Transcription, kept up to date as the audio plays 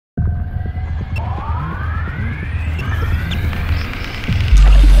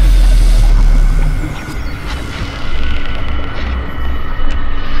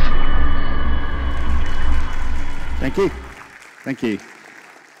Thank you. Thank you.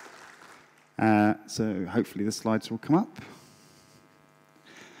 So hopefully the slides will come up.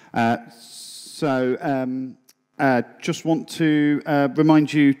 Just want to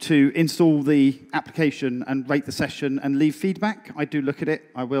remind you to install the application and rate the session and leave feedback. I do look at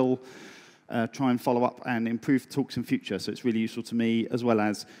it. I will try and follow up and improve talks in future, so it's really useful to me, as well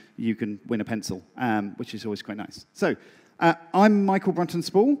as you can win a pencil, which is always quite nice. So I'm Michael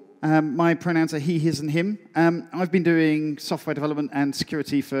Brunton-Spall. My pronouns are he, his, and him. I've been doing software development and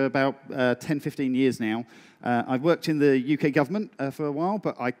security for about 10, 15 years now. I've worked in the UK government for a while,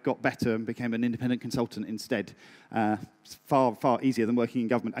 but I got better and became an independent consultant instead. It's far, far easier than working in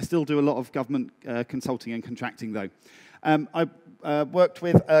government. I still do a lot of government consulting and contracting, though. I worked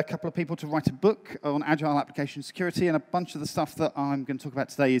with a couple of people to write a book on Agile application security, and a bunch of the stuff that I'm going to talk about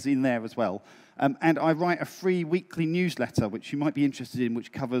today is in there as well. And I write a free weekly newsletter, which you might be interested in,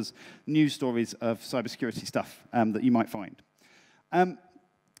 which covers news stories of cybersecurity stuff that you might find. And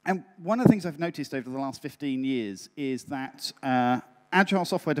one of the things I've noticed over the last 15 years is that Agile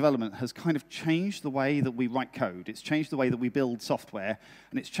software development has kind of changed the way that we write code. It's changed the way that we build software,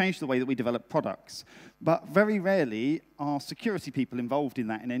 and it's changed the way that we develop products. But very rarely are security people involved in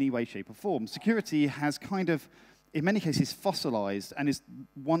that in any way, shape, or form. Security has kind of, in many cases, fossilized and is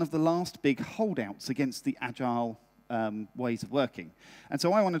one of the last big holdouts against the Agile ways of working. And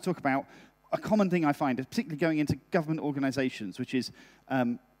so I want to talk about a common thing I find, particularly going into government organizations, which is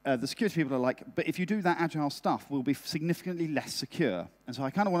the security people are like, but if you do that Agile stuff, we'll be significantly less secure. And so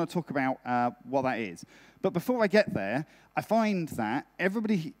I kind of want to talk about what that is. But before I get there, I find that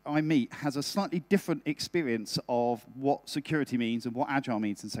everybody I meet has a slightly different experience of what security means and what Agile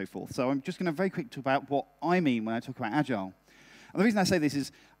means and so forth. So I'm just going to very quickly talk about what I mean when I talk about Agile. And the reason I say this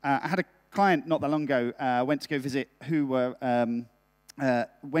is I had a client not that long ago went to go visit who were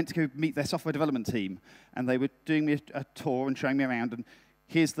went to go meet their software development team, and they were doing me a tour and showing me around, and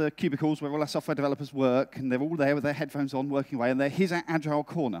here's the cubicles where all our software developers work, and they're all there with their headphones on working away, and here's our Agile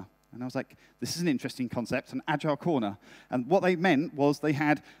corner. And I was like, this is an interesting concept, an Agile corner. And what they meant was they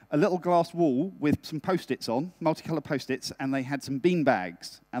had a little glass wall with some Post-its on, multicolored Post-its, and they had some bean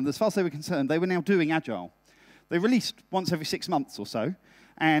bags. And as far as they were concerned, they were now doing Agile. They released once every 6 months or so,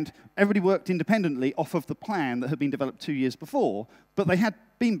 and everybody worked independently off of the plan that had been developed 2 years before, but they had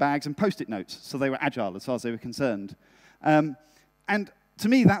bean bags and Post-it notes, so they were Agile as far as they were concerned. And to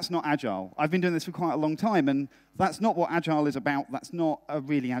me, that's not Agile. I've been doing this for quite a long time, and that's not what Agile is about. That's not a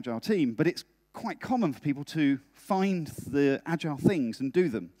really Agile team, but it's quite common for people to find the Agile things and do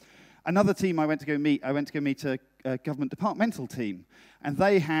them. Another team I went to go meet a government departmental team, and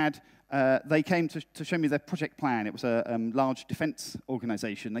they came to show me their project plan. It was a large defense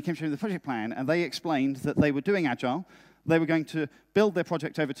organization. They came to show me the project plan, and they explained that they were doing Agile. They were going to build their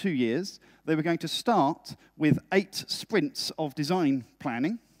project over 2 years. They were going to start with 8 sprints of design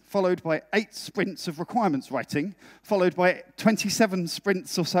planning, followed by 8 sprints of requirements writing, followed by 27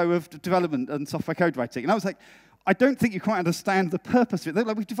 sprints or so of development and software code writing. And I was like, I don't think you quite understand the purpose of it. They're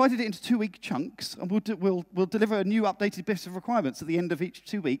like, we've divided it into 2-week chunks, and we'll deliver a new updated bit of requirements at the end of each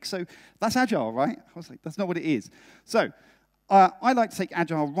 2 weeks. So that's Agile, right? I was like, that's not what it is. So I like to take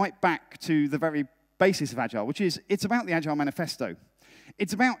Agile right back to the very basis of Agile, which is it's about the Agile Manifesto.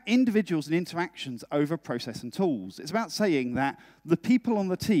 It's about individuals and interactions over process and tools. It's about saying that the people on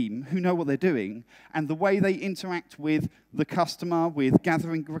the team who know what they're doing and the way they interact with the customer, with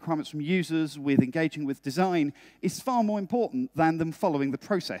gathering requirements from users, with engaging with design, is far more important than them following the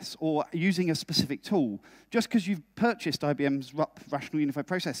process or using a specific tool. Just because you've purchased IBM's RUP, Rational Unified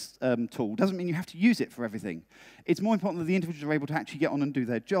Process tool, doesn't mean you have to use it for everything. It's more important that the individuals are able to actually get on and do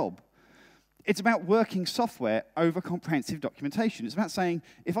their job. It's about working software over comprehensive documentation. It's about saying,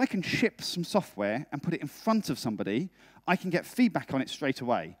 if I can ship some software and put it in front of somebody, I can get feedback on it straight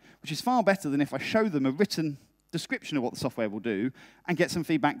away, which is far better than if I show them a written description of what the software will do and get some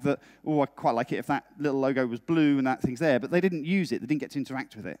feedback that, oh, I quite like it if that little logo was blue and that thing's there, but they didn't use it, they didn't get to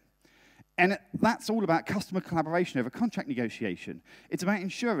interact with it. And that's all about customer collaboration over contract negotiation. It's about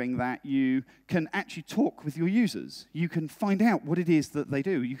ensuring that you can actually talk with your users. You can find out what it is that they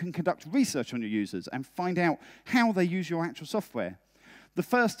do. You can conduct research on your users and find out how they use your actual software. The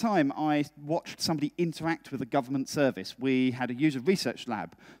first time I watched somebody interact with a government service, we had a user research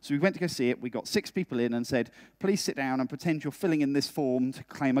lab. So we went to go see it. We got 6 people in and said, please sit down and pretend you're filling in this form to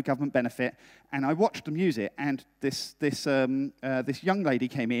claim a government benefit. And I watched them use it. And this young lady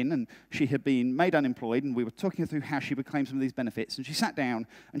came in, and she had been made unemployed, and we were talking her through how she would claim some of these benefits. And she sat down,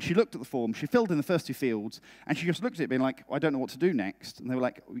 and she looked at the form. She filled in the first 2 fields, and she just looked at it being like, I don't know what to do next. And they were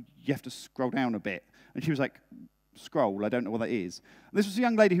like, you have to scroll down a bit. And she was like, scroll. I don't know what that is. This was a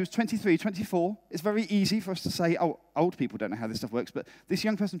young lady who was 23, 24. It's very easy for us to say, oh, old people don't know how this stuff works, but this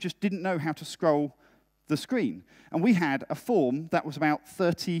young person just didn't know how to scroll the screen. And we had a form that was about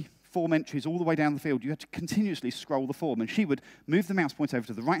 30 form entries all the way down the field. You had to continuously scroll the form, and she would move the mouse pointer over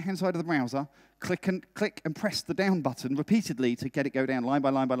to the right-hand side of the browser, click and press the down button repeatedly to get it go down line by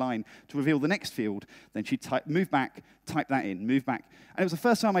line by line to reveal the next field. Then she'd move back, type that in, move back. And it was the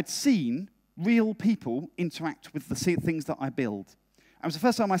first time I'd seen real people interact with the things that I build. And it was the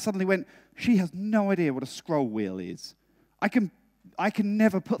first time I suddenly went, she has no idea what a scroll wheel is. I can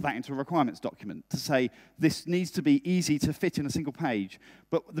never put that into a requirements document to say this needs to be easy to fit in a single page.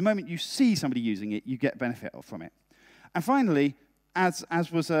 But the moment you see somebody using it, you get benefit from it. And finally, as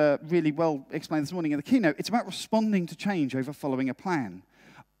was really well explained this morning in the keynote, it's about responding to change over following a plan.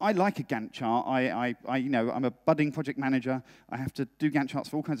 I like a Gantt chart. I'm a budding project manager. I have to do Gantt charts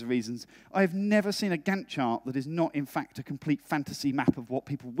for all kinds of reasons. I've never seen a Gantt chart that is not, in fact, a complete fantasy map of what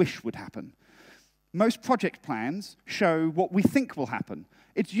people wish would happen. Most project plans show what we think will happen.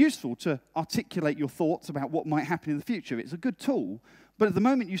 It's useful to articulate your thoughts about what might happen in the future. It's a good tool. But at the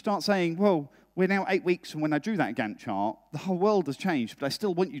moment you start saying, well, we're now 8 weeks from when I drew that Gantt chart, the whole world has changed, but I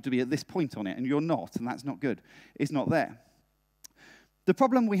still want you to be at this point on it, and you're not, and that's not good. It's not there. The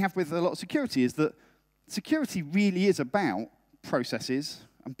problem we have with a lot of security is that security really is about processes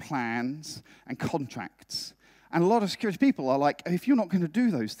and plans and contracts. And a lot of security people are like, if you're not going to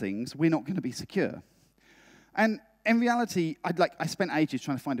do those things, we're not going to be secure. And in reality, I spent ages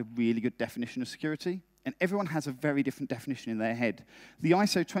trying to find a really good definition of security, and everyone has a very different definition in their head. The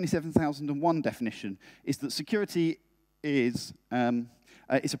ISO 27001 definition is that security is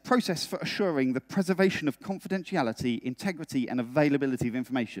a process for assuring the preservation of confidentiality, integrity, and availability of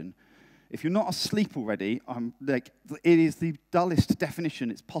information. If you're not asleep already, it is the dullest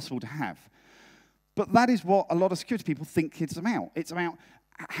definition it's possible to have. But that is what a lot of security people think it's about. It's about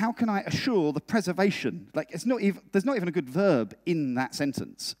how can I assure the preservation? There's not even a good verb in that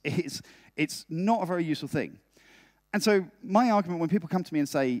sentence. It's not a very useful thing. And so my argument when people come to me and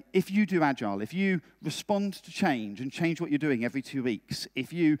say, if you do Agile, if you respond to change and change what you're doing every 2 weeks,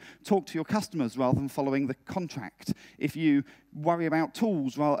 if you talk to your customers rather than following the contract, if you worry about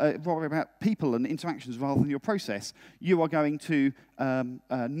tools, worry about people and interactions rather than your process, you are going to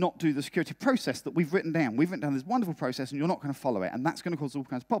not do the security process that we've written down. We've written down this wonderful process, and you're not going to follow it, and that's going to cause all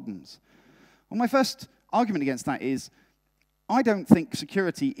kinds of problems. Well, my first argument against that is, I don't think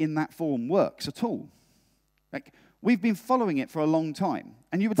security in that form works at all. We've been following it for a long time,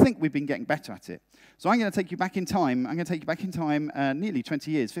 and you would think we've been getting better at it. So I'm going to take you back in time. I'm going to take you back in time nearly 20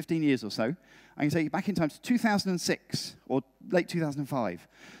 years, 15 years or so. I'm going to take you back in time to 2006, or late 2005.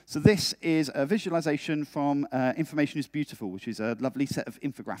 So this is a visualization from Information is Beautiful, which is a lovely set of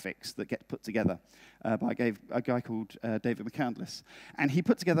infographics that get put together by a guy called David McCandless. And he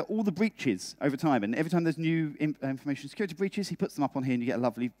put together all the breaches over time. And every time there's new information security breaches, he puts them up on here, and you get a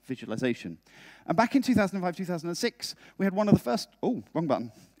lovely visualization. And back in 2005, 2006, we had one of the first, oh, wrong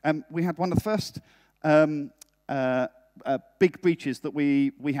button. We had one of the first big breaches that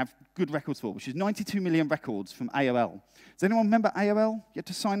we have good records for, which is 92 million records from AOL. Does anyone remember AOL? You had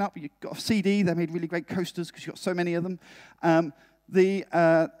to sign up, you got a CD, they made really great coasters because you got so many of them.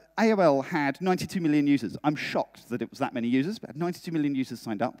 AOL had 92 million users. I'm shocked that it was that many users, but 92 million users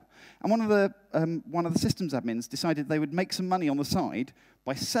signed up. And one of the systems admins decided they would make some money on the side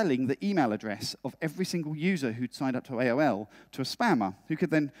by selling the email address of every single user who'd signed up to AOL to a spammer who could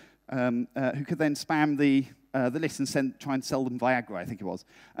then spam the list and try and sell them Viagra, I think it was.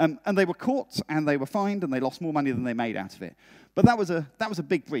 And they were caught, and they were fined, and they lost more money than they made out of it. But that was a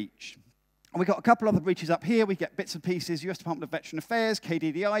big breach. And we've got a couple other breaches up here. We get bits and pieces, US Department of Veteran Affairs,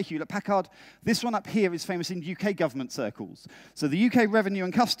 KDDI, Hewlett-Packard. This one up here is famous in UK government circles. So the UK Revenue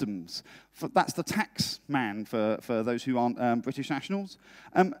and Customs, that's the tax man for those who aren't British nationals.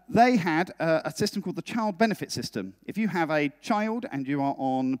 They had a system called the Child Benefit System. If you have a child and you are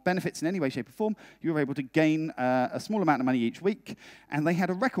on benefits in any way, shape, or form, you're able to gain a small amount of money each week. And they had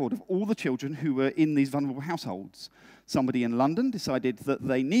a record of all the children who were in these vulnerable households. Somebody in London decided that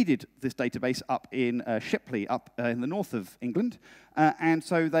they needed this database up in Shipley, up in the north of England, and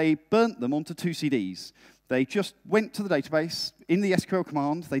so they burnt them onto 2 CDs. They just went to the database, in the SQL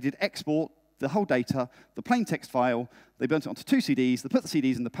command, they did export the whole data, the plain text file, they burnt it onto 2 CDs, they put the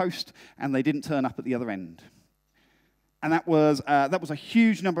CDs in the post, and they didn't turn up at the other end. And that was a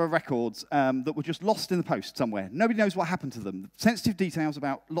huge number of records that were just lost in the post somewhere. Nobody knows what happened to them. Sensitive details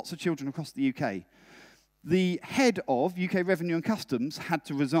about lots of children across the UK. The head of UK Revenue and Customs had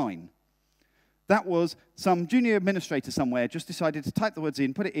to resign. That was some junior administrator somewhere just decided to type the words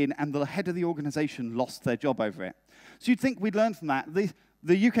in, put it in, and the head of the organization lost their job over it. So you'd think we'd learn from that.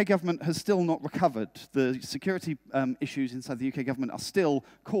 The UK government has still not recovered. The security issues inside the UK government are still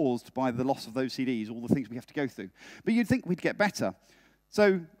caused by the loss of those CDs, all the things we have to go through. But you'd think we'd get better.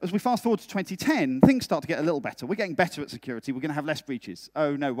 So as we fast forward to 2010, things start to get a little better. We're getting better at security. We're going to have less breaches.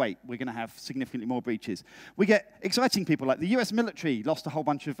 Oh, no, wait, we're going to have significantly more breaches. We get exciting people like the US military lost a whole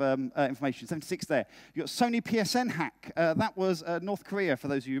bunch of information, 76 there. You got Sony PSN hack. That was North Korea, for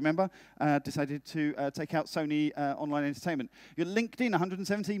those of you who remember, decided to take out Sony online entertainment. You got LinkedIn,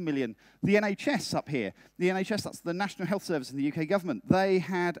 117 million. The NHS up here. The NHS, that's the National Health Service in the UK government. They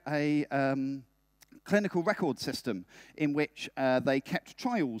had a clinical record system in which they kept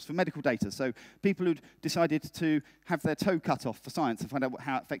trials for medical data. So people who'd decided to have their toe cut off for science and find out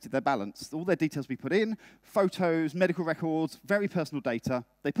how it affected their balance. All their details we put in, photos, medical records, very personal data.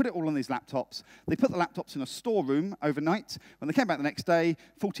 They put it all on these laptops. They put the laptops in a storeroom overnight. When they came back the next day,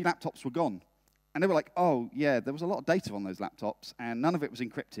 40 laptops were gone. And they were like, oh, yeah, there was a lot of data on those laptops, and none of it was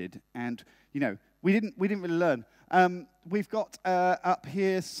encrypted. And, you know, we didn't really learn. We've got up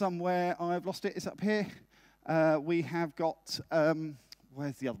here somewhere, I've lost it, it's up here. We have got,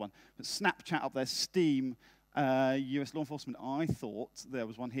 where's the other one? Snapchat up there, Steam, US law enforcement. I thought there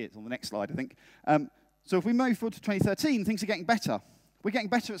was one here. It's on the next slide, I think. So if we move forward to 2013, things are getting better. We're getting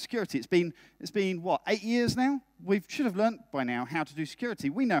better at security. It's been what, 8 years now? We should have learned by now how to do security.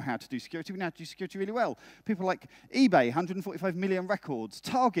 We know how to do security. We know how to do security really well. People like eBay, 145 million records.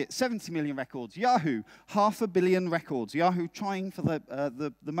 Target, 70 million records. Yahoo, 500 million records. Yahoo trying for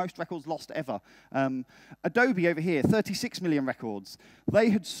the most records lost ever. Adobe over here, 36 million records.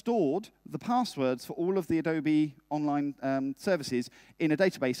 They had stored the passwords for all of the Adobe online services in a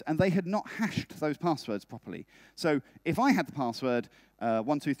database, and they had not hashed those passwords properly. So if I had the password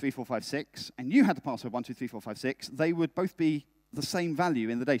 123456, and you had the password 123456, they would both be the same value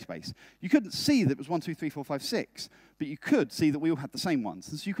in the database. You couldn't see that it was 123456, but you could see that we all had the same ones.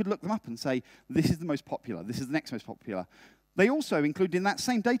 And so you could look them up and say, this is the most popular, this is the next most popular. They also included in that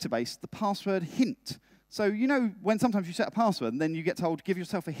same database the password hint. So you know when sometimes you set a password and then you get told, give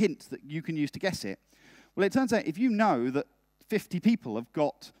yourself a hint that you can use to guess it. Well, it turns out if you know that 50 people have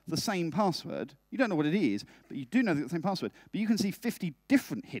got the same password, you don't know what it is, but you do know they've got the same password, but you can see 50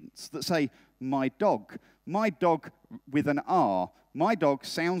 different hints that say, my dog with an R, my dog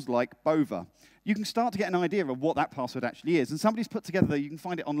sounds like Bova. You can start to get an idea of what that password actually is, and somebody's put together, you can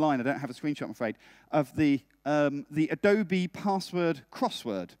find it online, I don't have a screenshot, I'm afraid, of the Adobe password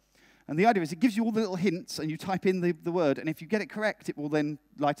crossword. And the idea is it gives you all the little hints, and you type in the word, and if you get it correct, it will then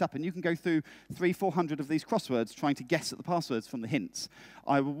light up. And you can go through 300-400 of these crosswords trying to guess at the passwords from the hints.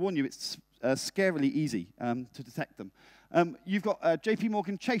 I will warn you, it's scarily easy to detect them. You've got JP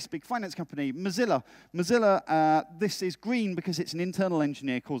Morgan Chase, big finance company. Mozilla. Mozilla, this is green because it's an internal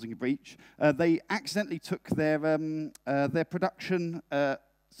engineer causing a breach. They accidentally took their production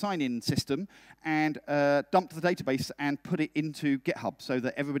sign-in system and dumped the database and put it into GitHub so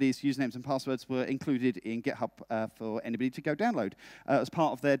that everybody's usernames and passwords were included in GitHub for anybody to go download as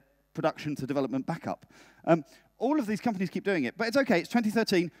part of their production to development backup. All of these companies keep doing it, but it's okay. It's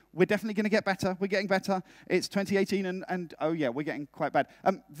 2013. We're definitely going to get better. We're getting better. It's 2018, and oh yeah, we're getting quite bad.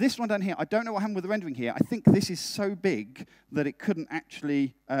 This one down here, I don't know what happened with the rendering here. I think this is so big that it couldn't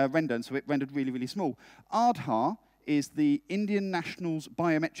actually render, and so it rendered really, really small. Aadhaar is the Indian Nationals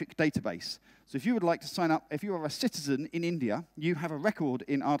Biometric Database. So if you would like to sign up, if you are a citizen in India, you have a record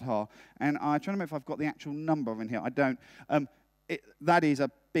in Aadhaar. And I'm trying to remember if I've got the actual number in here. I don't. That is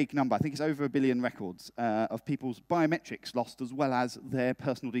a big number. I think it's over 1 billion records of people's biometrics lost, as well as their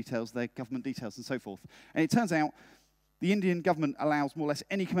personal details, their government details, and so forth. And it turns out the Indian government allows more or less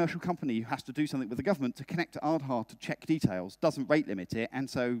any commercial company who has to do something with the government to connect to Aadhaar to check details, doesn't rate limit it, and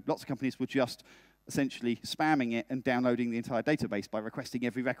so lots of companies were just essentially spamming it and downloading the entire database by requesting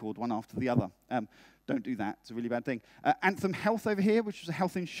every record one after the other. Don't do that. It's a really bad thing. Anthem Health over here, which was a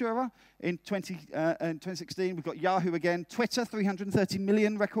health insurer in 2016. We've got Yahoo again. Twitter, 330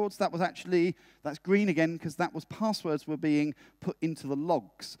 million records. That's green again because that was passwords were being put into the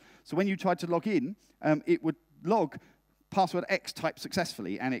logs. So when you tried to log in, it would log password X typed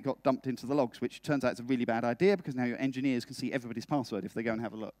successfully, and it got dumped into the logs, which turns out it's a really bad idea because now your engineers can see everybody's password if they go and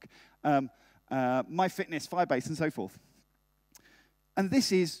have a look. MyFitness, Firebase, and so forth. And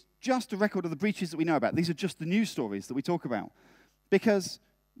this is just a record of the breaches that we know about. These are just the news stories that we talk about. Because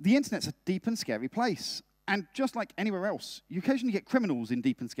the internet's a deep and scary place. And just like anywhere else, you occasionally get criminals in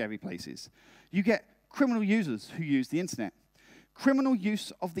deep and scary places. You get criminal users who use the internet. Criminal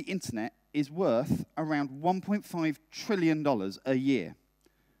use of the internet is worth around $1.5 trillion a year.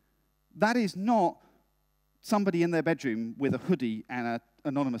 That is not somebody in their bedroom with a hoodie and an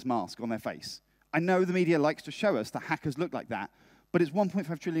anonymous mask on their face. I know the media likes to show us that hackers look like that, but it's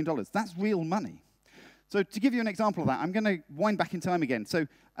 $1.5 trillion. That's real money. So to give you an example of that, I'm going to wind back in time again. So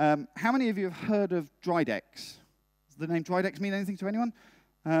how many of you have heard of Dridex? Does the name Dridex mean anything to anyone?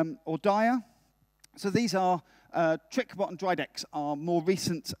 Or Dyer? So these are, TrickBot and Dridex are more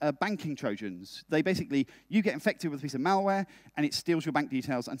recent banking Trojans. They basically, you get infected with a piece of malware, and it steals your bank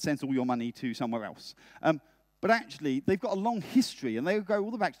details and sends all your money to somewhere else. But actually, they've got a long history, and they go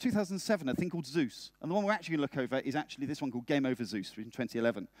all the way back to 2007, a thing called Zeus. And the one we're actually going to look over is actually this one called Game Over Zeus in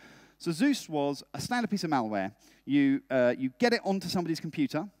 2011. So Zeus was a standard piece of malware. You get it onto somebody's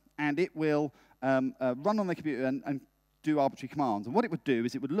computer, and it will run on their computer and do arbitrary commands. And what it would do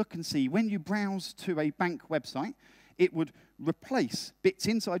is it would look and see when you browse to a bank website, it would replace bits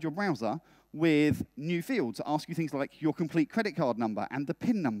inside your browser with new fields that ask you things like your complete credit card number and the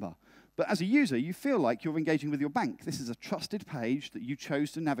PIN number. But as a user, you feel like you're engaging with your bank. This is a trusted page that you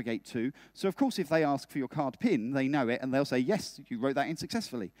chose to navigate to. So of course, if they ask for your card PIN, they know it, and they'll say, yes, you wrote that in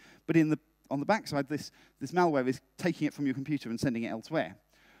successfully. But on the backside, this malware is taking it from your computer and sending it elsewhere.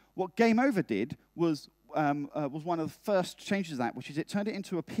 What Game Over did was one of the first changes to that, which is it turned it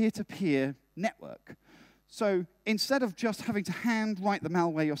into a peer-to-peer network. So instead of just having to handwrite the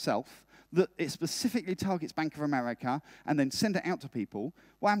malware yourself, that it specifically targets Bank of America and then send it out to people,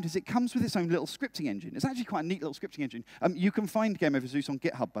 what happens is it comes with its own little scripting engine. It's actually quite a neat little scripting engine. You can find Game Over Zeus on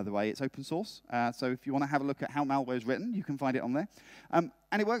GitHub, by the way. It's open source. So if you want to have a look at how malware is written, you can find it on there. And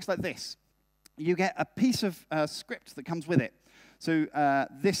it works like this. You get a piece of script that comes with it. So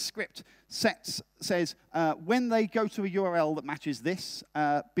this script says when they go to a URL that matches this,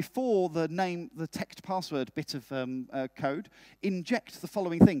 before the text password bit of code, inject the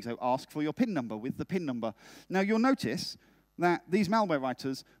following thing. So ask for your PIN number with the PIN number. Now you'll notice that these malware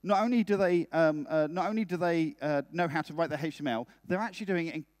writers, not only do they know how to write their HTML, they're actually doing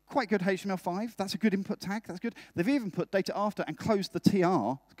it in quite good HTML5. That's a good input tag. That's good. They've even put data after and closed the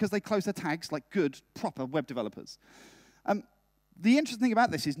TR because they close their tags like good, proper web developers. The interesting thing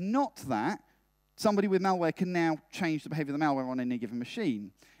about this is not that somebody with malware can now change the behavior of the malware on any given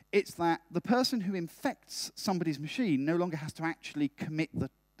machine. It's that the person who infects somebody's machine no longer has to actually commit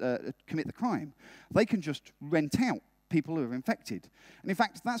the crime. They can just rent out people who are infected. And in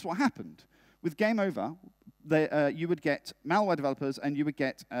fact, that's what happened. With Game Over, you would get malware developers and you would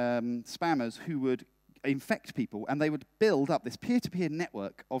get spammers who would infect people, and they would build up this peer-to-peer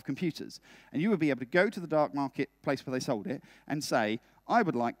network of computers. And you would be able to go to the dark market place where they sold it and say, I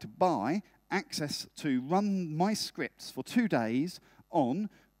would like to buy access to run my scripts for 2 days on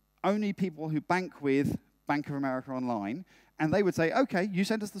only people who bank with Bank of America Online. And they would say, OK, you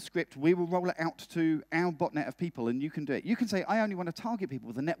send us the script, we will roll it out to our botnet of people, and you can do it. You can say, I only want to target people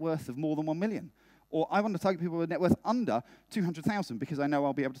with a net worth of more than 1 million. Or I want to target people with a net worth under 200,000 because I know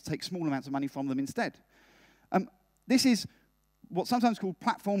I'll be able to take small amounts of money from them instead. This is what's sometimes called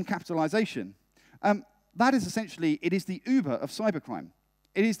platform capitalization. That is essentially, it is the Uber of cybercrime.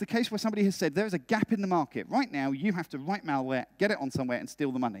 It is the case where somebody has said, there is a gap in the market. Right now, you have to write malware, get it on somewhere, and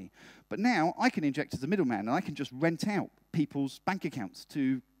steal the money. But now, I can inject as a middleman, and I can just rent out people's bank accounts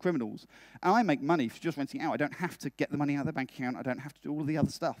to criminals. And I make money for just renting out. I don't have to get the money out of their bank account. I don't have to do all of the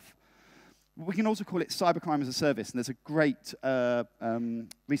other stuff. We can also call it cybercrime as a service, and there's a great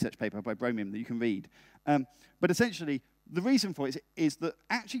research paper by Bromium that you can read. But essentially, the reason for it is that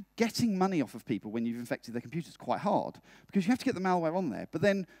actually getting money off of people when you've infected their computer is quite hard, because you have to get the malware on there. But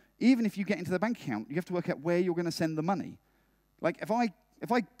then, even if you get into their bank account, you have to work out where you're going to send the money. Like, if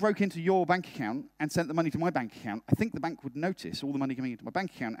I broke into your bank account and sent the money to my bank account, I think the bank would notice all the money coming into my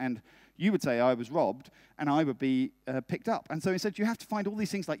bank account, and you would say I was robbed, and I would be picked up. And so instead, you have to find all these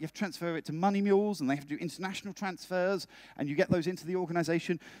things, like you have to transfer it to money mules, and they have to do international transfers, and you get those into the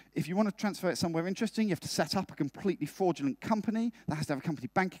organization. If you want to transfer it somewhere interesting, you have to set up a completely fraudulent company that has to have a company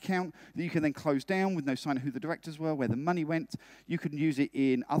bank account that you can then close down with no sign of who the directors were, where the money went. You can use it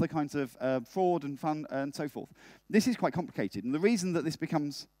in other kinds of fraud and fun and so forth. This is quite complicated, and the reason that this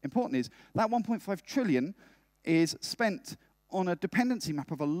becomes important is that 1.5 trillion is spent on a dependency map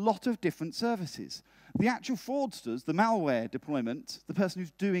of a lot of different services. The actual fraudsters, the malware deployment, the person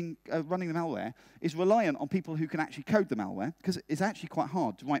who's running the malware, is reliant on people who can actually code the malware, because it's actually quite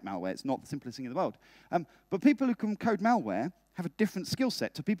hard to write malware. It's not the simplest thing in the world. But people who can code malware have a different skill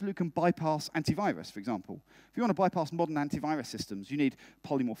set to people who can bypass antivirus, for example. If you want to bypass modern antivirus systems, you need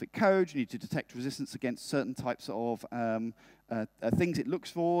polymorphic code, you need to detect resistance against certain types of things it looks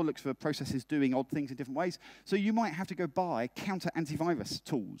for processes doing odd things in different ways. So you might have to go buy counter-antivirus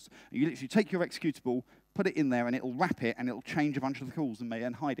tools. You literally take your executable, put it in there, and it'll wrap it, and it'll change a bunch of the calls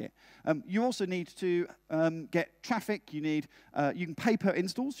and hide it. You also need to get traffic. You can pay per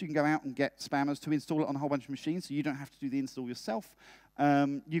install, so you can go out and get spammers to install it on a whole bunch of machines, so you don't have to do the install yourself.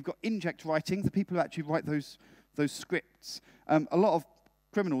 You've got inject writing, the people who actually write those scripts. A lot of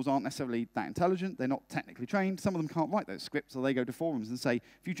criminals aren't necessarily that intelligent. They're not technically trained. Some of them can't write those scripts, so they go to forums and say,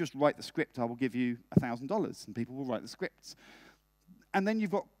 if you just write the script, I will give you $1,000, and people will write the scripts. And then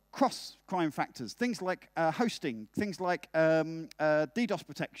you've got cross-crime factors, things like hosting, things like DDoS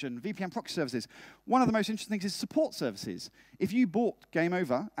protection, VPN proxy services. One of the most interesting things is support services. If you bought Game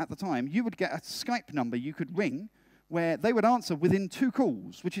Over at the time, you would get a Skype number you could ring where they would answer within 2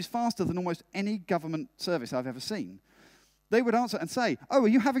 calls, which is faster than almost any government service I've ever seen. They would answer and say, oh, are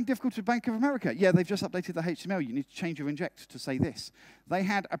you having difficulty with Bank of America? Yeah, they've just updated the HTML. You need to change your inject to say this. They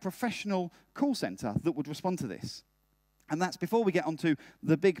had a professional call center that would respond to this. And that's before we get onto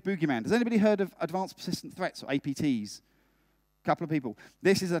the big boogeyman. Has anybody heard of advanced persistent threats, or APTs? A couple of people.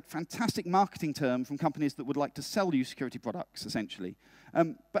 This is a fantastic marketing term from companies that would like to sell you security products, essentially.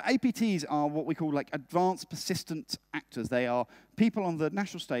 But APTs are what we call like advanced persistent actors. They are people on the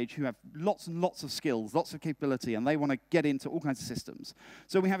national stage who have lots and lots of skills, lots of capability, and they want to get into all kinds of systems.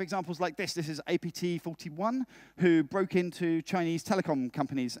 So we have examples like this. This is APT41, who broke into Chinese telecom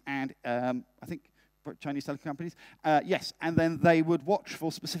companies and I think Chinese telecom companies, yes, and then they would watch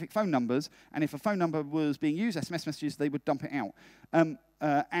for specific phone numbers, and if a phone number was being used, SMS messages, they would dump it out.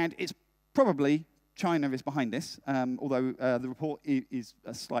 And it's probably China is behind this, although the report is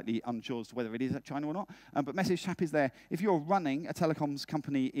slightly unsure as to whether it is at China or not. But message tap is there. If you're running a telecoms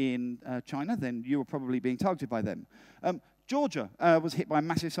company in China, then you are probably being targeted by them. Georgia was hit by a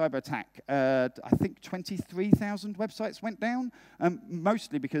massive cyber attack. I think 23,000 websites went down,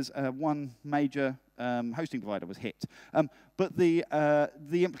 mostly because one major hosting provider was hit. But the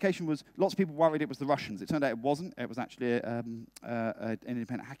implication was lots of people worried it was the Russians. It turned out it wasn't. It was actually an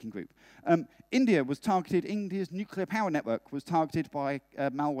independent hacking group. India was targeted. India's nuclear power network was targeted by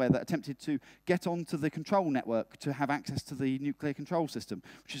malware that attempted to get onto the control network to have access to the nuclear control system,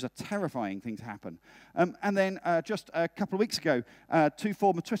 which is a terrifying thing to happen. And then just a couple of weeks ago, 2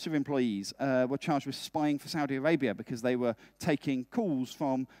 former Twitter employees were charged with spying for Saudi Arabia because they were taking calls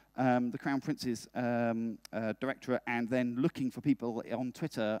from the Crown Prince's directorate and then looking for people on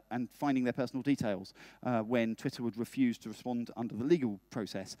Twitter and finding their personal details. When Twitter would refuse to respond under the legal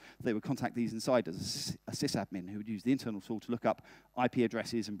process, they would contact these insiders, a sysadmin who would use the internal tool to look up IP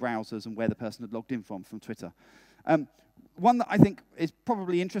addresses and browsers and where the person had logged in from Twitter. One that I think is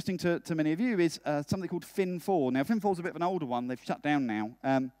probably interesting to many of you is something called Fin4. Now, Fin4 is a bit of an older one. They've shut down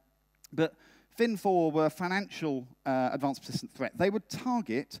now. But Fin4 were a financial advanced persistent threat. They would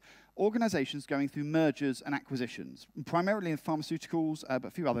target organizations going through mergers and acquisitions, primarily in pharmaceuticals, but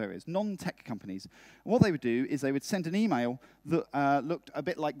a few other areas, non-tech companies. And what they would do is they would send an email that looked a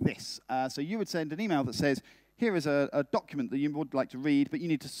bit like this. So you would send an email that says, here is a document that you would like to read, but you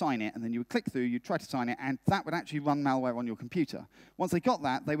need to sign it. And then you would click through, you'd try to sign it, and that would actually run malware on your computer. Once they got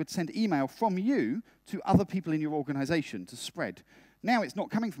that, they would send email from you to other people in your organization to spread. Now it's not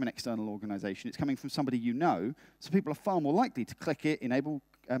coming from an external organization, it's coming from somebody you know, so people are far more likely to click it, enable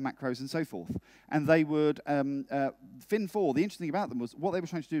macros and so forth. And they would, Fin4, the interesting thing about them was what they were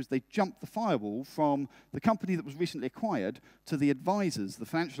trying to do is they jumped the firewall from the company that was recently acquired to the advisors, the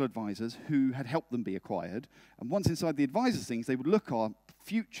financial advisors who had helped them be acquired. And once inside the advisors' things, they would look at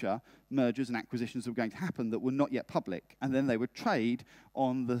future mergers and acquisitions that were going to happen that were not yet public, and then they would trade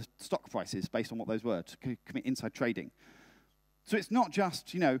on the stock prices based on what those were, to commit inside trading. So it's not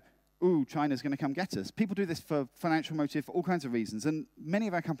just, you know, ooh, China's going to come get us. People do this for financial motive, for all kinds of reasons, and many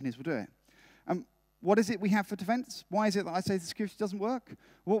of our companies will do it. What is it we have for defense? Why is it that I say the security doesn't work?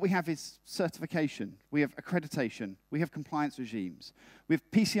 What we have is certification. We have accreditation. We have compliance regimes. We have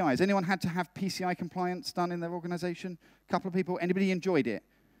PCIs. Anyone had to have PCI compliance done in their organization? A couple of people. Anybody enjoyed it?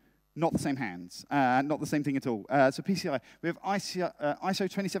 Not the same hands. Not the same thing at all. So PCI. We have ISO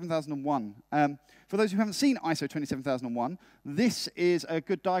 27001. For those who haven't seen ISO 27001, this is a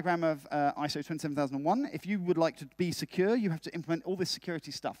good diagram of ISO 27001. If you would like to be secure, you have to implement all this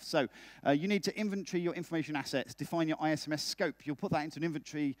security stuff. So you need to inventory your information assets, define your ISMS scope. You'll put that into an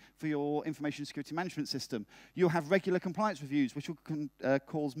inventory for your information security management system. You'll have regular compliance reviews, which will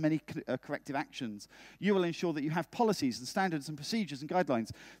cause many corrective actions. You will ensure that you have policies and standards and procedures and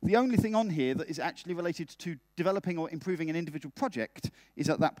guidelines. The only thing on here that is actually related to developing or improving an individual project is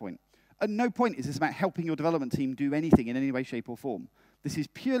at that point. At no point is this about helping your development team do anything in any way, shape, or form. This is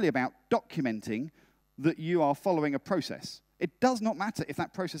purely about documenting that you are following a process. It does not matter if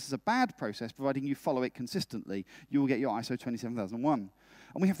that process is a bad process, providing you follow it consistently, you will get your ISO 27001.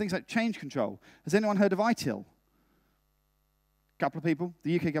 And we have things like change control. Has anyone heard of ITIL? Couple of people.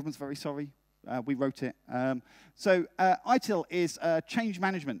 The UK government's very sorry. We wrote it. ITIL is change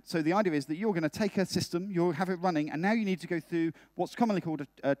management. So the idea is that you're going to take a system, you'll have it running, and now you need to go through what's commonly called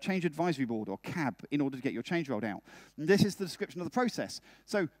a change advisory board, or CAB, in order to get your change rolled out. And this is the description of the process.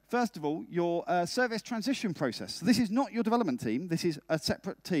 So first of all, your service transition process. So this is not your development team. This is a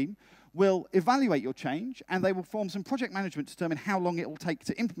separate team. Will evaluate your change, and they will form some project management to determine how long it will take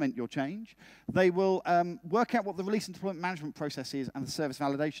to implement your change. They will work out what the release and deployment management process is and the service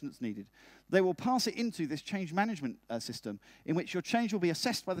validation that's needed. They will pass it into this change management system, in which your change will be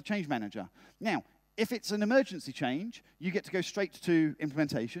assessed by the change manager. Now, if it's an emergency change, you get to go straight to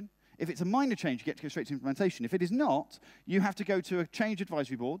implementation. If it's a minor change, you get to go straight to implementation. If it is not, you have to go to a change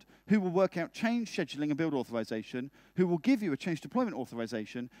advisory board who will work out change scheduling and build authorization, who will give you a change deployment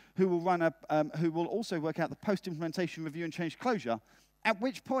authorization, who will also work out the post-implementation review and change closure, at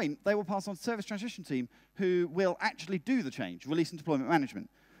which point they will pass on to the service transition team who will actually do the change, release and deployment management.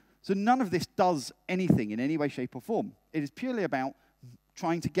 So none of this does anything in any way, shape, or form. It is purely about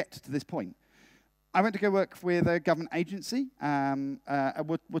trying to get to this point. I went to go work with a government agency.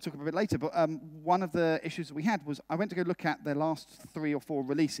 We'll talk a bit later, but one of the issues that we had was I went to go look at their last 3 or 4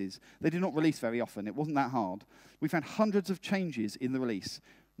 releases. They did not release very often. It wasn't that hard. We found hundreds of changes in the release.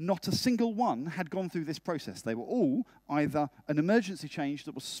 Not a single one had gone through this process. They were all either an emergency change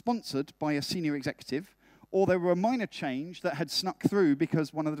that was sponsored by a senior executive, or they were a minor change that had snuck through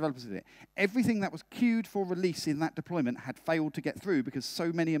because one of the developers did it. Everything that was queued for release in that deployment had failed to get through because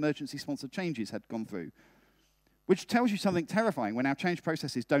so many emergency-sponsored changes had gone through, which tells you something terrifying when our change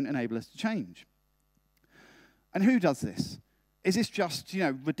processes don't enable us to change. And who does this? Is this just,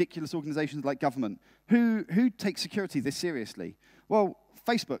 ridiculous organizations like government? Who takes security this seriously? Well,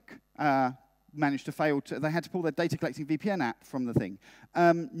 Facebook managed to fail. They had to pull their data collecting VPN app from the thing.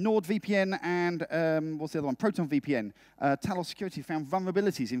 NordVPN and what's the other one? Proton VPN. Talos Security found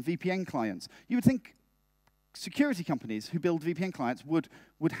vulnerabilities in VPN clients. You would think security companies who build VPN clients would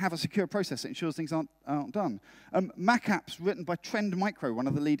have a secure process that ensures things aren't done. Mac apps written by Trend Micro, one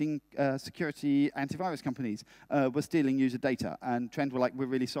of the leading security antivirus companies, were stealing user data. And Trend were like, we're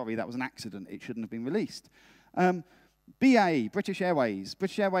really sorry, that was an accident. It shouldn't have been released. BAE, British Airways.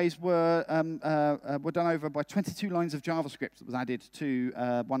 British Airways were done over by 22 lines of JavaScript that was added to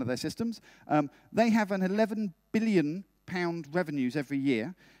one of their systems. They have an £11 billion revenues every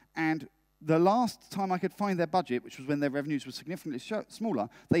year, and the last time I could find their budget, which was when their revenues were significantly smaller,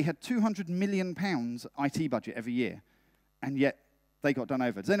 they had £200 million IT budget every year, and yet they got done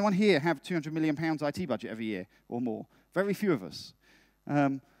over. Does anyone here have £200 million IT budget every year or more? Very few of us.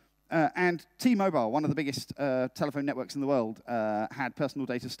 And T-Mobile, one of the biggest telephone networks in the world, had personal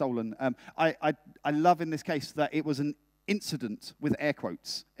data stolen. I love in this case that it was an incident with air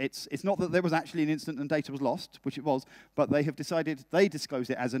quotes. It's not that there was actually an incident and data was lost, which it was, but they have decided, they disclosed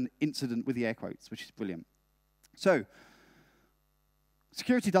it as an incident with the air quotes, which is brilliant. So,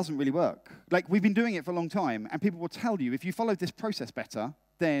 security doesn't really work. Like, we've been doing it for a long time, and people will tell you, if you followed this process better,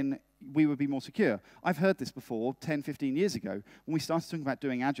 then we would be more secure. I've heard this before 10, 15 years ago when we started talking about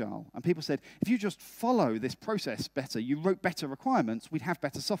doing Agile. And people said, if you just follow this process better, you wrote better requirements, we'd have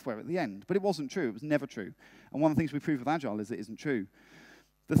better software at the end. But it wasn't true. It was never true. And one of the things we prove with Agile is it isn't true.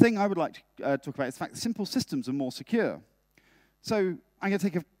 The thing I would like to talk about is the fact that simple systems are more secure. So I'm going to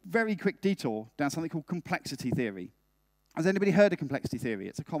take a very quick detour down something called complexity theory. Has anybody heard of complexity theory?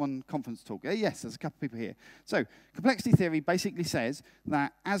 It's a common conference talk. Yes, there's a couple of people here. So, complexity theory basically says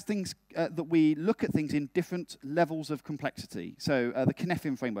that as things that we look at things in different levels of complexity. So, the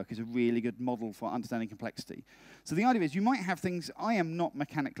Cynefin framework is a really good model for understanding complexity. So, the idea is you might have things. I am not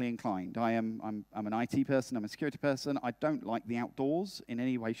mechanically inclined. I'm an IT person. I'm a security person. I don't like the outdoors in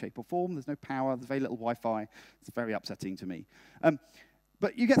any way, shape, or form. There's no power. There's very little Wi-Fi. It's very upsetting to me.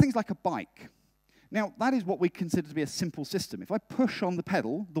 But you get things like a bike. Now, that is what we consider to be a simple system. If I push on the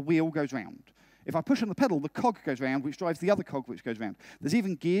pedal, the wheel goes round. If I push on the pedal, the cog goes round, which drives the other cog, which goes round. There's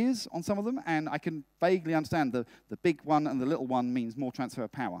even gears on some of them, and I can vaguely understand the big one and the little one means more transfer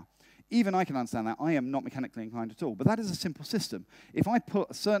of power. Even I can understand that. I am not mechanically inclined at all. But that is a simple system. If I put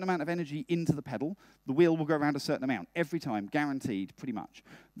a certain amount of energy into the pedal, the wheel will go around a certain amount every time, guaranteed, pretty much.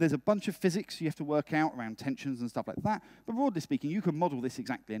 There's a bunch of physics you have to work out around tensions and stuff like that. But broadly speaking, you can model this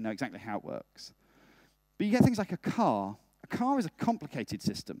exactly and know exactly how it works. But you get things like a car. A car is a complicated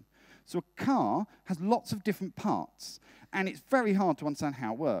system. So a car has lots of different parts, and it's very hard to understand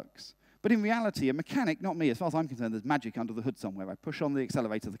how it works. But in reality, a mechanic, not me, as far as I'm concerned, there's magic under the hood somewhere. I push on the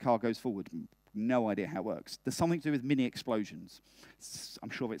accelerator, the car goes forward. No idea how it works. There's something to do with mini explosions. I'm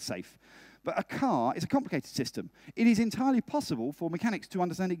sure it's safe. But a car is a complicated system. It is entirely possible for mechanics to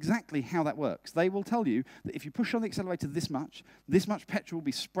understand exactly how that works. They will tell you that if you push on the accelerator this much petrol will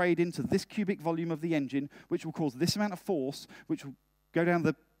be sprayed into this cubic volume of the engine, which will cause this amount of force, which will go down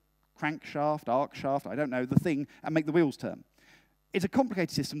the crankshaft, arc shaft, I don't know, the thing, and make the wheels turn. It's a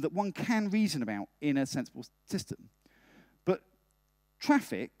complicated system that one can reason about in a sensible system. But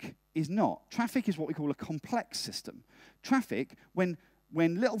traffic is not. Traffic is what we call a complex system. Traffic, when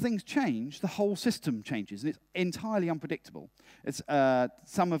little things change, the whole system changes, and it's entirely unpredictable. It's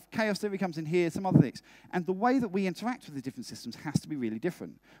some of chaos theory comes in here, some other things. And the way that we interact with the different systems has to be really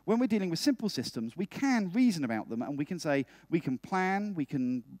different. When we're dealing with simple systems, we can reason about them, and we can say, we can plan, we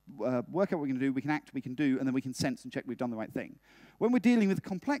can work out what we're going to do, we can act, we can do, and then we can sense and check we've done the right thing. When we're dealing with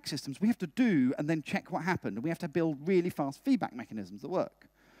complex systems, we have to do and then check what happened, and we have to build really fast feedback mechanisms that work.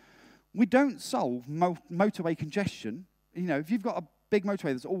 We don't solve motorway congestion. You know, if you've got a big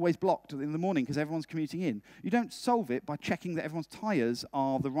motorway that's always blocked in the morning because everyone's commuting in, you don't solve it by checking that everyone's tyres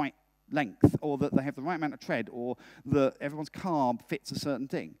are the right length, or that they have the right amount of tread, or that everyone's car fits a certain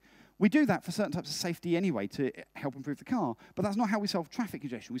thing. We do that for certain types of safety anyway to help improve the car, but that's not how we solve traffic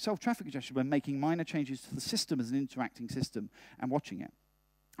congestion. We solve traffic congestion by making minor changes to the system as an interacting system and watching it.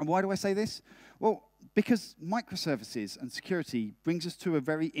 And why do I say this? Well, because microservices and security brings us to a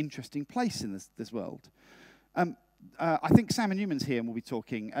very interesting place in this world. I think Sam and Newman's here and we'll be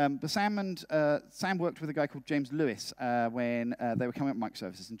talking. But Sam worked with a guy called James Lewis when they were coming up with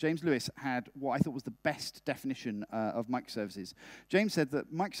microservices. And James Lewis had what I thought was the best definition of microservices. James said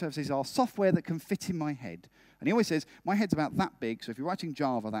that microservices are software that can fit in my head. And he always says, my head's about that big, so if you're writing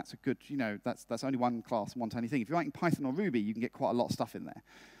Java, that's a good, you know, that's only one class, one tiny thing. If you're writing Python or Ruby, you can get quite a lot of stuff in there.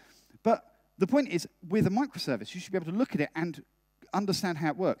 But the point is, with a microservice, you should be able to look at it and understand how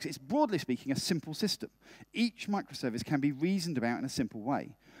it works. It's, broadly speaking, a simple system. Each microservice can be reasoned about in a simple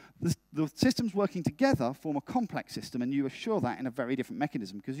way. The systems working together form a complex system, and you assure that in a very different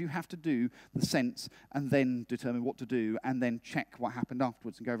mechanism, because you have to do the sense and then determine what to do and then check what happened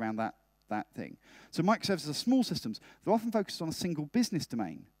afterwards and go around that thing. So microservices are small systems. They're often focused on a single business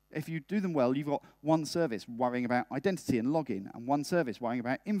domain. If you do them well, you've got one service worrying about identity and login, and one service worrying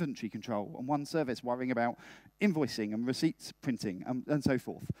about inventory control, and one service worrying about invoicing and receipts printing, and so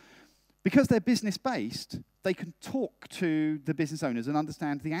forth. Because they're business-based, they can talk to the business owners and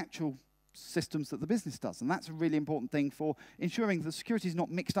understand the actual systems that the business does. And that's a really important thing for ensuring that security is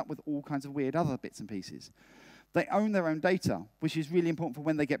not mixed up with all kinds of weird other bits and pieces. They own their own data, which is really important for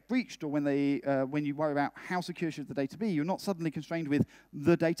when they get breached, or when you worry about how secure should the data be. You're not suddenly constrained with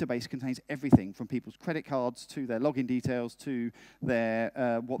the database contains everything from people's credit cards to their login details to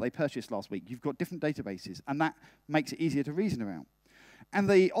their what they purchased last week. You've got different databases, and that makes it easier to reason about. And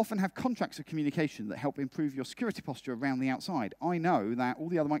they often have contracts of communication that help improve your security posture around the outside. I know that all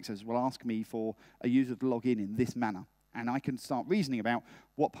the other microservices will ask me for a user to log in this manner. And I can start reasoning about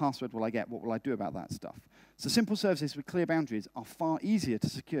what password will I get, what will I do about that stuff. So simple services with clear boundaries are far easier to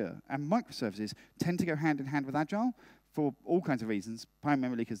secure. And microservices tend to go hand in hand with Agile for all kinds of reasons,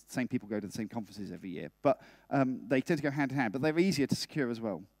 primarily because the same people go to the same conferences every year. But they tend to go hand in hand, but they're easier to secure as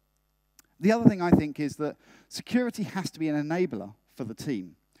well. The other thing I think is that security has to be an enabler for the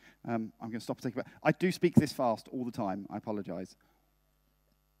team. I'm going to stop and take a breath. I do speak this fast all the time. I apologize.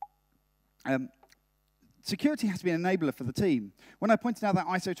 Security has to be an enabler for the team. When I pointed out that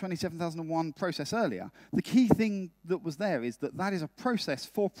ISO 27001 process earlier, the key thing that was there is that that is a process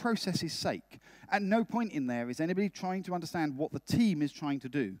for process's sake. At no point in there is anybody trying to understand what the team is trying to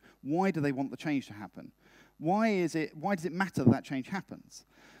do. Why do they want the change to happen? Why does it matter that change happens?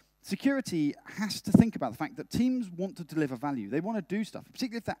 Security has to think about the fact that teams want to deliver value. They want to do stuff.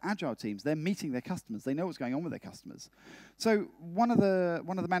 Particularly if they're agile teams, they're meeting their customers. They know what's going on with their customers. So one of the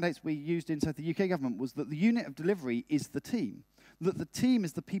mandates we used inside the UK government was that the unit of delivery is the team. That the team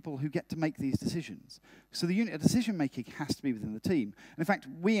is the people who get to make these decisions. So the unit of decision-making has to be within the team. And in fact,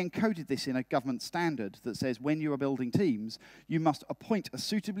 we encoded this in a government standard that says when you are building teams, you must appoint a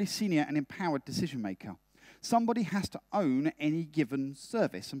suitably senior and empowered decision-maker. Somebody has to own any given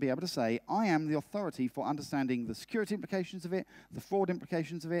service and be able to say, I am the authority for understanding the security implications of it, the fraud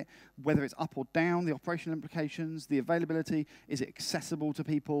implications of it, whether it's up or down, the operational implications, the availability, is it accessible to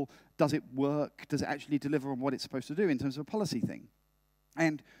people, does it work, does it actually deliver on what it's supposed to do in terms of a policy thing.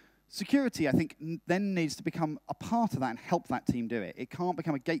 And security, I think, then needs to become a part of that and help that team do it. It can't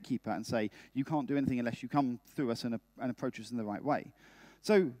become a gatekeeper and say, you can't do anything unless you come through us and approach us in the right way.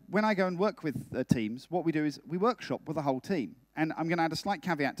 So when I go and work with teams, what we do is we workshop with the whole team. And I'm going to add a slight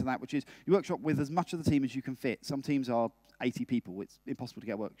caveat to that, which is you workshop with as much of the team as you can fit. Some teams are 80 people. It's impossible to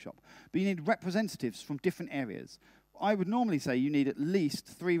get a workshop. But you need representatives from different areas. I would normally say you need at least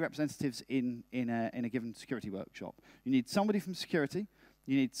 3 representatives in a given security workshop. You need somebody from security,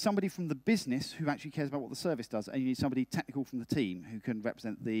 you need somebody from the business who actually cares about what the service does, and you need somebody technical from the team who can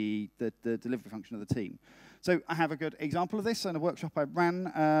represent the delivery function of the team. So I have a good example of this in a workshop I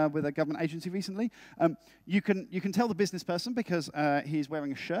ran with a government agency recently. You can tell the business person because he's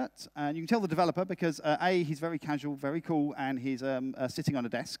wearing a shirt, and you can tell the developer because A, he's very casual, very cool, and he's sitting on a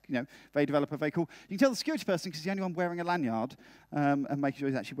desk, very developer, very cool. You can tell the security person because he's the only one wearing a lanyard and making sure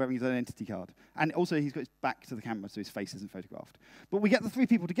he's actually wearing his identity card. And also he's got his back to the camera so his face isn't photographed. But we get the 3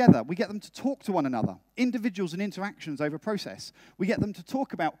 people together. We get them to talk to one another, individuals and interactions over process. We get them to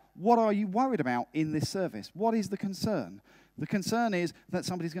talk about what are you worried about in this service? What is the concern? The concern is that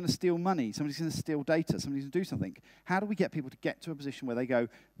somebody's going to steal money, somebody's going to steal data, somebody's going to do something. How do we get people to get to a position where they go,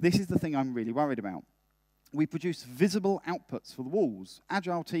 this is the thing I'm really worried about? We produce visible outputs for the walls.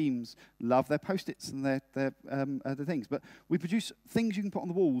 Agile teams love their Post-its and their things, but we produce things you can put on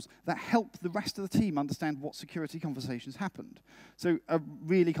the walls that help the rest of the team understand what security conversations happened. So a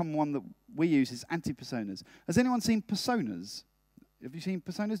really common one that we use is anti-personas. Has anyone seen personas? Have you seen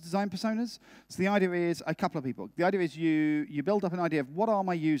personas, design personas? So the idea is a couple of people. The idea is you build up an idea of what are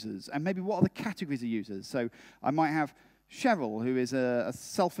my users, and maybe what are the categories of users. So I might have Cheryl, who is a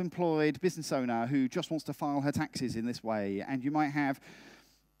self-employed business owner who just wants to file her taxes in this way. And you might have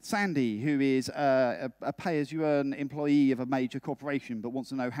Sandy, who is a pay-as-you-earn employee of a major corporation but wants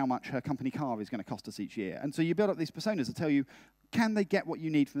to know how much her company car is going to cost us each year. And so you build up these personas that tell you, can they get what you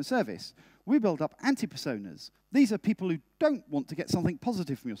need from the service? We build up anti-personas. These are people who don't want to get something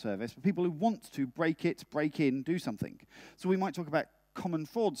positive from your service, but people who want to break in, do something. So we might talk about common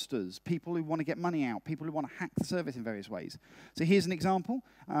fraudsters, people who want to get money out, people who want to hack the service in various ways. So here's an example.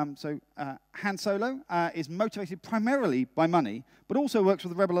 Han Solo is motivated primarily by money, but also works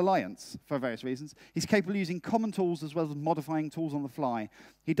with the Rebel Alliance for various reasons. He's capable of using common tools as well as modifying tools on the fly.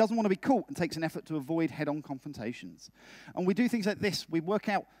 He doesn't want to be caught and takes an effort to avoid head-on confrontations. And we do things like this. We work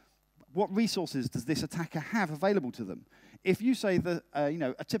out what resources does this attacker have available to them. If you say that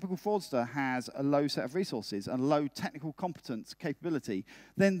a typical fraudster has a low set of resources and low technical competence capability,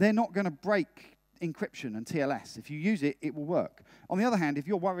 then they're not going to break encryption and TLS. If you use it, it will work. On the other hand, if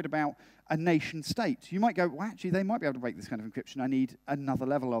you're worried about a nation state, you might go, well, actually, they might be able to break this kind of encryption. I need another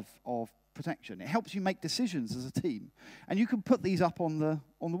level of protection. It helps you make decisions as a team. And you can put these up on the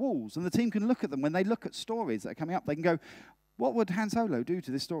walls, and the team can look at them. When they look at stories that are coming up, they can go, what would Han Solo do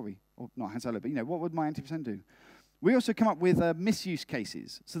to this story? Or not Han Solo, but what would my anti-percent do? We also come up with misuse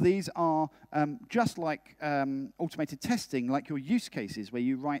cases. So these are just like automated testing, like your use cases, where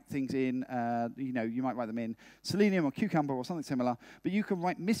you write things in, you might write them in Selenium or Cucumber or something similar, but you can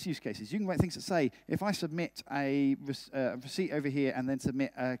write misuse cases. You can write things that say, if I submit a receipt over here and then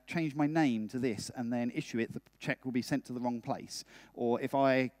change my name to this and then issue it, the check will be sent to the wrong place. Or if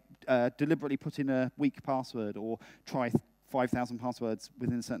I deliberately put in a weak password or try 5,000 passwords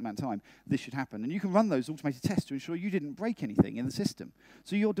within a certain amount of time, this should happen. And you can run those automated tests to ensure you didn't break anything in the system.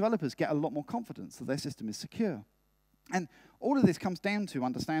 So your developers get a lot more confidence that their system is secure. And all of this comes down to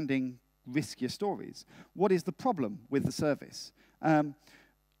understanding riskier stories. What is the problem with the service?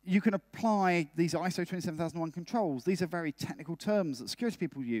 You can apply these ISO 27001 controls. These are very technical terms that security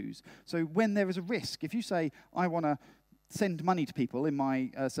people use. So when there is a risk, if you say, I want to send money to people in my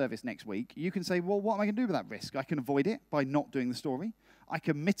service next week, you can say, well, what am I going to do with that risk? I can avoid it by not doing the story. I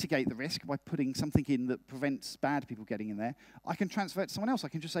can mitigate the risk by putting something in that prevents bad people getting in there. I can transfer it to someone else. I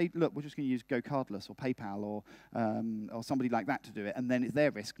can just say, look, we're just going to use Go Cardless or PayPal or somebody like that to do it, and then it's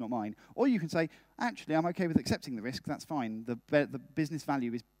their risk, not mine. Or you can say, actually, I'm okay with accepting the risk. That's fine. The business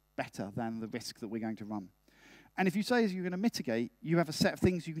value is better than the risk that we're going to run. And if you say you're going to mitigate, you have a set of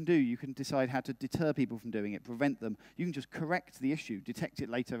things you can do. You can decide how to deter people from doing it, prevent them. You can just correct the issue, detect it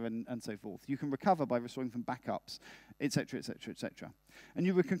later, and so forth. You can recover by restoring from backups, et cetera, et cetera, et cetera. And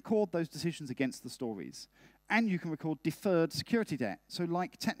you can record those decisions against the stories. And you can record deferred security debt. So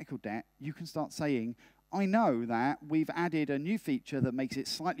like technical debt, you can start saying, I know that we've added a new feature that makes it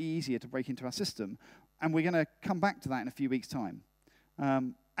slightly easier to break into our system, and we're going to come back to that in a few weeks' time.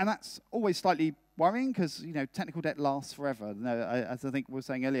 And that's always slightly worrying because technical debt lasts forever. As I think we were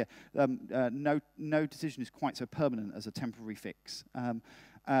saying earlier, no decision is quite so permanent as a temporary fix, and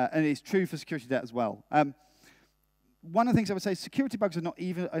it's true for security debt as well. One of the things I would say is security bugs are not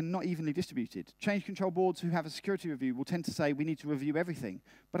evenly distributed. Change control boards who have a security review will tend to say we need to review everything,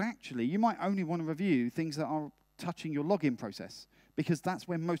 but actually you might only want to review things that are touching your login process. because that's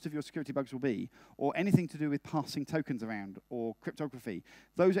where most of your security bugs will be, or anything to do with passing tokens around or cryptography.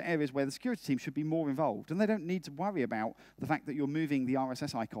 Those are areas where the security team should be more involved, and they don't need to worry about the fact that you're moving the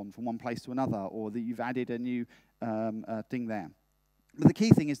RSS icon from one place to another, or that you've added a new thing there. But the key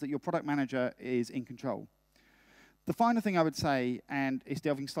thing is that your product manager is in control. The final thing I would say, and it's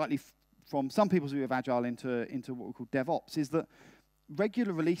delving slightly from some people's view of Agile into what we call DevOps, is that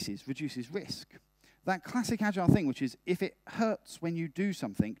regular releases reduces risk. That classic Agile thing, which is if it hurts when you do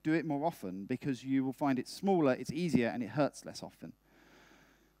something, do it more often because you will find it smaller, it's easier, and it hurts less often.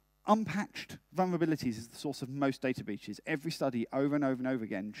 Unpatched vulnerabilities is the source of most data breaches. Every study over and over and over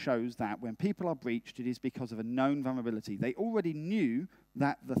again shows that when people are breached, it is because of a known vulnerability. They already knew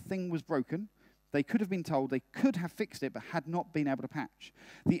that the thing was broken. They could have been told they could have fixed it, but had not been able to patch.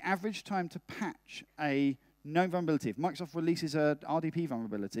 The average time to patch a known vulnerability, if Microsoft releases a RDP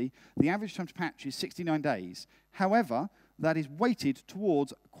vulnerability, the average time to patch is 69 days. However, that is weighted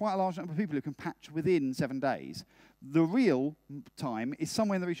towards quite a large number of people who can patch within 7 days. The real time is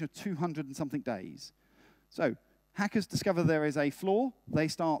somewhere in the region of 200 and something days. So hackers discover there is a flaw. They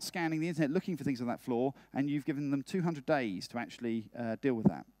start scanning the internet looking for things on that flaw, and you've given them 200 days to actually deal with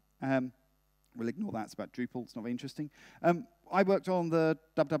that. We'll ignore that. It's about Drupal. It's not very interesting. I worked on the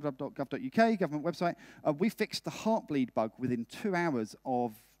www.gov.uk government website. We fixed the Heartbleed bug within 2 hours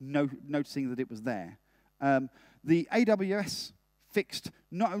of noticing that it was there. The AWS fixed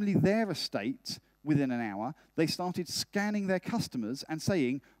not only their estate within an hour, they started scanning their customers and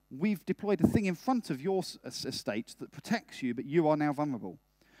saying, we've deployed a thing in front of your estate that protects you, but you are now vulnerable.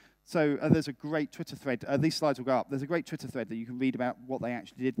 So there's a great Twitter thread. These slides will go up. There's a great Twitter thread that you can read about what they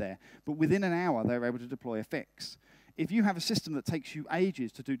actually did there. But within an hour, they were able to deploy a fix. If you have a system that takes you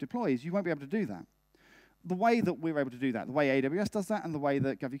ages to do deploys, you won't be able to do that. The way that we're able to do that, the way AWS does that, and the way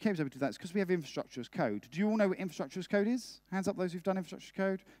that GovUK is able to do that is because we have infrastructure as code. Do you all know what infrastructure as code is? Hands up those who've done infrastructure as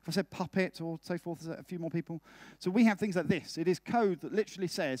code. If I said Puppet or so forth, there's a few more people. So we have things like this. It is code that literally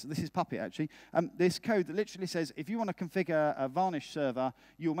says, this is Puppet actually, this code that literally says, if you want to configure a Varnish server,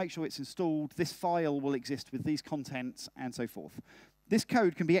 you'll make sure it's installed, this file will exist with these contents, and so forth. This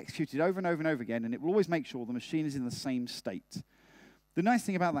code can be executed over and over and over again, and it will always make sure the machine is in the same state. The nice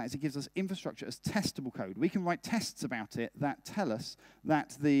thing about that is it gives us infrastructure as testable code. We can write tests about it that tell us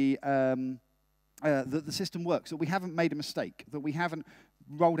that the system works, that we haven't made a mistake, that we haven't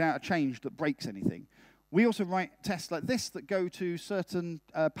rolled out a change that breaks anything. We also write tests like this that go to certain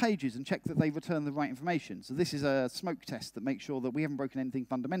pages and check that they return the right information. So this is a smoke test that makes sure that we haven't broken anything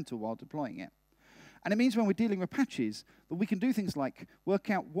fundamental while deploying it. And it means when we're dealing with patches that we can do things like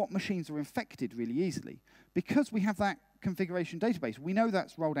work out what machines are infected really easily. Because we have that configuration database, we know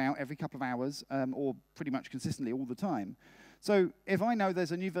that's rolled out every couple of hours or pretty much consistently all the time. So if I know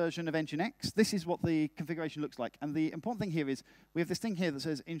there's a new version of Nginx, this is what the configuration looks like. And the important thing here is we have this thing here that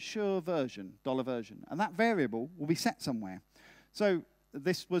says ensure version, $version. And that variable will be set somewhere. So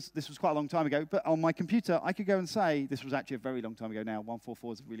this was quite a long time ago, but on my computer, I could go and say, this was actually a very long time ago now,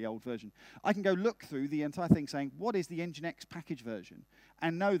 1.4.4 is a really old version. I can go look through the entire thing saying, what is the Nginx package version?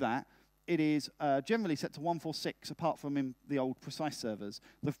 And know that it is generally set to 1.4.6, apart from in the old precise servers.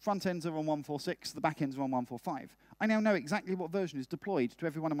 The front ends are on 1.4.6, the back ends are on 1.4.5. I now know exactly what version is deployed to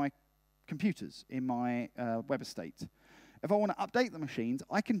every one of my computers in my web estate. If I want to update the machines,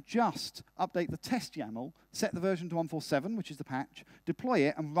 I can just update the test YAML, set the version to 1.4.7, which is the patch, deploy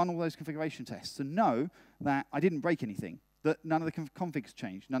it, and run all those configuration tests, and know that I didn't break anything, that none of the configs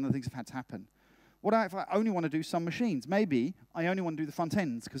changed, none of the things have had to happen. What if I only want to do some machines? Maybe I only want to do the front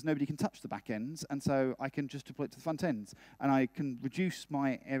ends because nobody can touch the back ends, and so I can just deploy it to the front ends, and I can reduce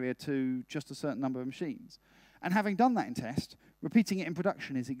my area to just a certain number of machines. And having done that in test, repeating it in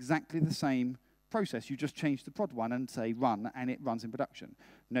production is exactly the same process. You just change the prod one and say run, and it runs in production.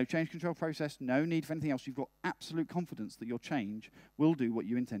 No change control process, no need for anything else. You've got absolute confidence that your change will do what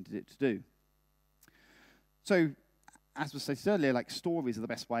you intended it to do. So, as was stated earlier, like stories are the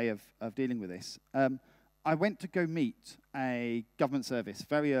best way of dealing with this. I went to go meet a government service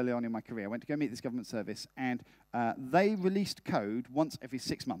very early on in my career. I went to go meet this government service, and they released code once every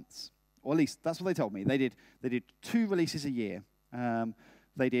 6 months. Or at least that's what they told me. They did 2 releases a year.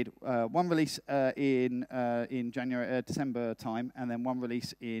 They did one release in December time, and then one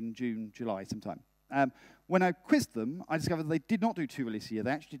release in June, July sometime. When I quizzed them, I discovered they did not do 2 releases a year.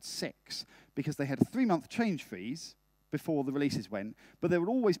 They actually did 6, because they had a 3-month change freeze before the releases went, but there would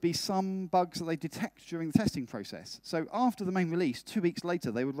always be some bugs that they detect during the testing process. So after the main release, 2 weeks later,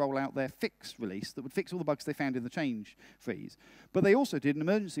 they would roll out their fix release that would fix all the bugs they found in the change freeze. But they also did an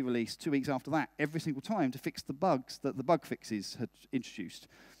emergency release 2 weeks after that, every single time, to fix the bugs that the bug fixes had introduced.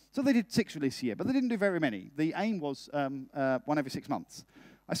 So they did 6 releases a year, but they didn't do very many. The aim was one every 6 months.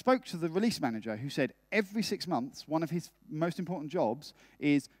 I spoke to the release manager who said every 6 months, one of his most important jobs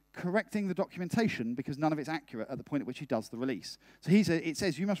is correcting the documentation because none of it's accurate at the point at which he does the release. So it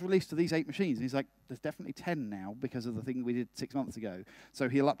says, you must release to these 8 machines. And he's like, there's definitely 10 now because of the thing we did 6 months ago. So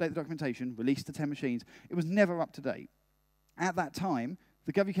he'll update the documentation, release to 10 machines. It was never up to date. At that time,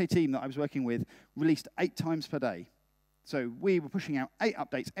 the GovUK team that I was working with released 8 times per day. So we were pushing out 8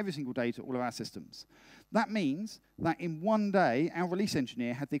 updates every single day to all of our systems. That means that in one day, our release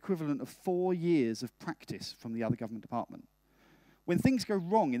engineer had the equivalent of 4 years of practice from the other government department. When things go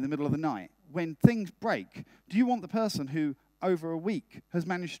wrong in the middle of the night, when things break, do you want the person who, over a week, has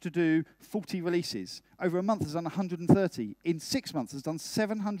managed to do 40 releases, over a month has done 130, in 6 months has done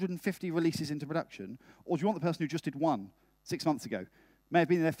 750 releases into production, or do you want the person who just did 1 6 months ago? May have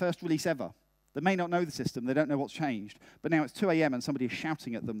been their first release ever. They may not know the system, they don't know what's changed, but now it's 2 AM and somebody is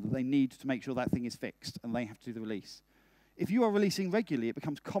shouting at them that they need to make sure that thing is fixed and they have to do the release. If you are releasing regularly, it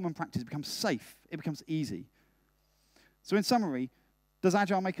becomes common practice, it becomes safe, it becomes easy. So in summary, does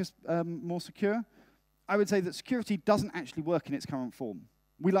Agile make us more secure? I would say that security doesn't actually work in its current form.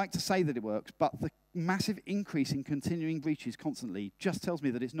 We like to say that it works, but the massive increase in continuing breaches constantly just tells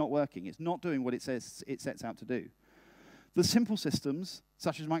me that it's not working, it's not doing what it says it sets out to do. The simple systems,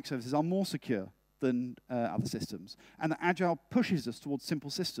 such as microservices, are more secure than other systems. And that Agile pushes us towards simple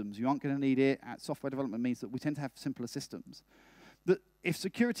systems. You aren't going to need it. Software development means that we tend to have simpler systems. That if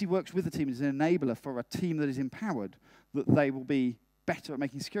security works with the team, it's an enabler for a team that is empowered, that they will be better at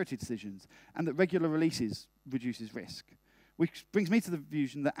making security decisions, and that regular releases reduces risk. Which brings me to the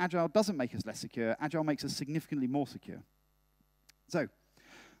conclusion that Agile doesn't make us less secure. Agile makes us significantly more secure. So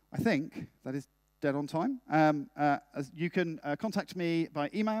I think that is dead on time. You can contact me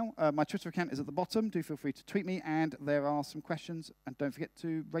by email. My Twitter account is at the bottom. Do feel free to tweet me, and there are some questions. And don't forget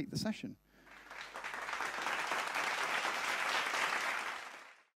to rate the session.